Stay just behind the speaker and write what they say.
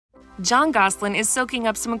Jon Gosselin is soaking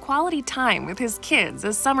up some quality time with his kids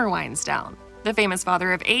as summer winds down. The famous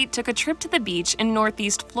father of 8 took a trip to the beach in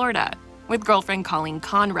Northeast Florida with girlfriend Colleen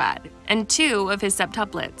Conrad and 2 of his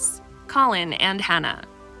septuplets, Collin and Hannah.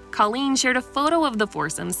 Colleen shared a photo of the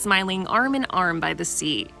foursome smiling arm in arm by the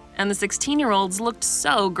sea, and the 16-year-olds looked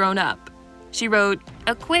so grown up. She wrote,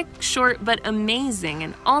 "A quick, short, but amazing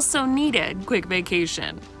and also needed quick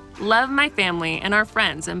vacation. Love my family and our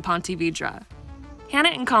friends in Ponte Vedra." Hannah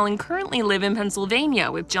and Collin currently live in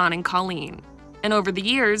Pennsylvania with Jon and Colleen. And over the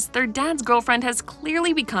years, their dad's girlfriend has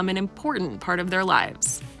clearly become an important part of their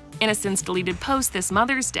lives. In a since-deleted post this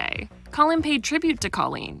Mother's Day, Collin paid tribute to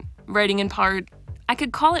Colleen, writing in part, "I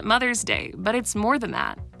could call it Mother's Day, but it's more than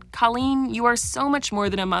that. Colleen, you are so much more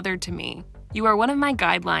than a mother to me. You are one of my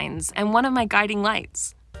guidelines and one of my guiding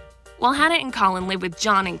lights." While Hannah and Collin live with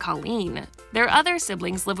Jon and Colleen, their other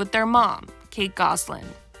siblings live with their mom, Kate Gosselin.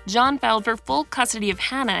 Jon filed for full custody of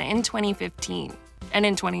Hannah in 2015. And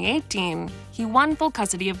in 2018, he won full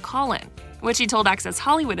custody of Collin, which he told Access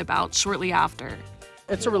Hollywood about shortly after.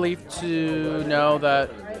 It's a relief to know that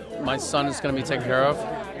my son is going to be taken care of,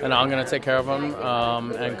 and I'm going to take care of him,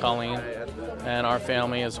 and Colleen, and our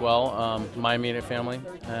family as well, my immediate family.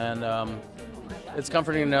 And it's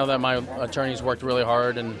comforting to know that my attorneys worked really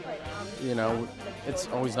hard, and you know, it's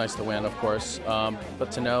always nice to win, of course,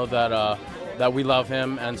 but to know that that we love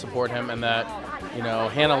him and support him, and that, you know,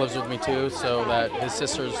 Hannah lives with me too, so that his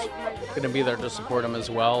sister's going to be there to support him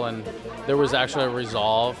as well, and there was actually a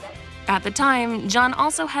resolve. At the time, Jon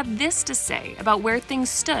also had this to say about where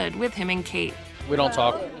things stood with him and Kate. We don't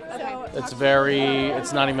talk.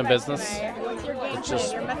 It's not even business. It's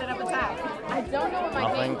just nothing.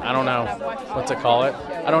 I don't know what to call it.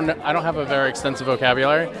 I don't have a very extensive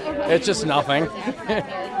vocabulary. It's just nothing,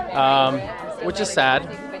 which is sad,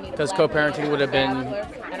 because co-parenting would have been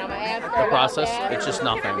the process. It's just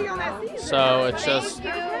nothing. So it's just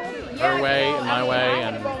her way and my way,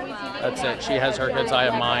 and that's it. She has her kids, I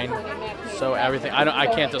have mine. So everything, I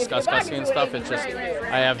can't discuss custody and stuff. It's just,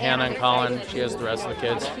 I have Hannah and Collin, she has the rest of the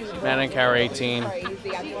kids. Matt and Kara, 18.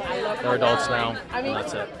 They're adults now, and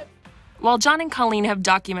that's it. While Jon and Colleen have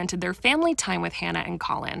documented their family time with Hannah and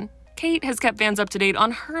Collin, Kate has kept fans up to date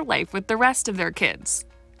on her life with the rest of their kids: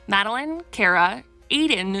 Madeline, Kara,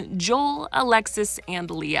 Aiden, Joel, Alexis, and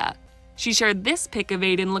Leah. She shared this pic of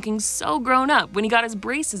Aiden looking so grown up when he got his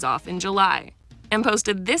braces off in July, and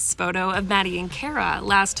posted this photo of Maddie and Kara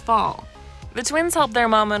last fall. The twins helped their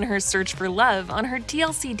mom on her search for love on her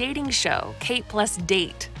TLC dating show, Kate Plus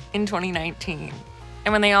Date, in 2019.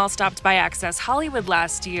 And when they all stopped by Access Hollywood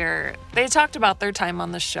last year, they talked about their time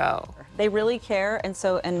on the show. They really care,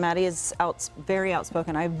 and Maddie is very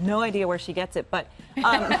outspoken. I have no idea where she gets it, but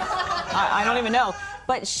I don't even know.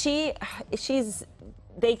 But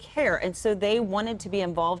they care, and so they wanted to be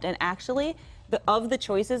involved. And actually, of the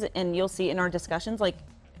choices, and you'll see in our discussions, like,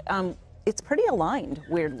 it's pretty aligned,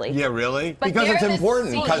 weirdly. Yeah, really? But because it's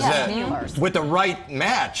important, because with the right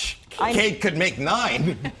match, Kate could make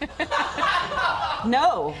 9.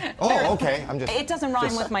 No. Oh, okay. It doesn't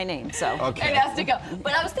rhyme with my name, so. Okay. It has to go.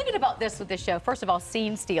 But I was thinking about this with this show. First of all,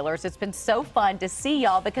 scene stealers. It's been so fun to see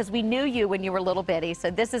y'all, because we knew you when you were little bitty,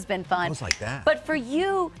 so this has been fun. It was like that. But for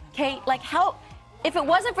you, Kate, like, if it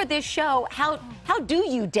wasn't for this show, how do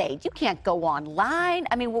you date? You can't go online.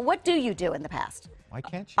 I mean, well, what do you do in the past? Why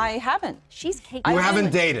can't you? I haven't. She's Kate. You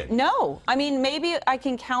haven't dated? No. I mean, maybe I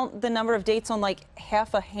can count the number of dates on, like,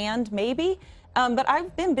 half a hand, maybe. But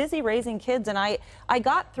I've been busy raising kids, and I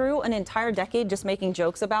got through an entire decade just making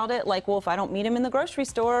jokes about it. Like, well, if I don't meet him in the grocery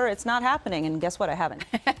store, it's not happening. And guess what? I haven't.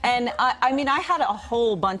 And I mean, I had a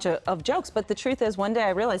whole bunch of jokes, but the truth is, one day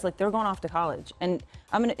I realized, like, they're going off to college, and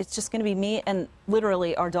it's just gonna be me and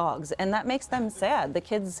literally our dogs, and that makes them sad. The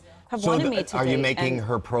kids have wanted me to Are date, you making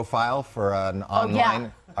her profile for an online? Yeah.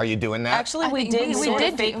 Are you doing that? Actually, we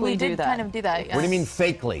did kind of do that. Yes. What do you mean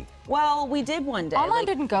fakely? Well, we did one day. Online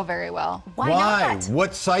didn't go very well. Why not?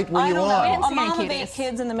 What site were you on? I don't know. A mom of 8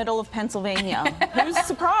 kids in the middle of Pennsylvania. Who's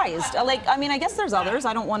surprised? Like, I mean, I guess there's others.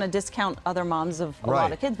 I don't want to discount other moms of a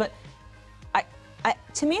lot of kids, but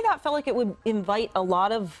to me, that felt like it would invite a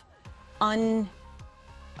lot of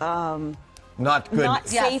not good, not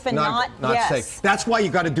safe, and not safe. That's why you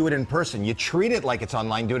got to do it in person. You treat it like it's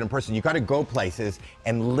online, do it in person. You got to go places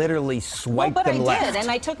and literally swipe them left. I did,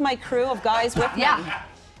 and I took my crew of guys with me.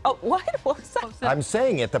 Oh, what was that? I'm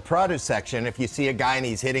saying at the produce section, if you see a guy and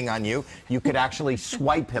he's hitting on you, you could actually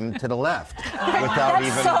swipe him to the left without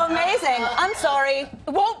That's so amazing. I'm sorry.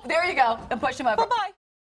 Whoa, there you go. And push him over. Bye-bye.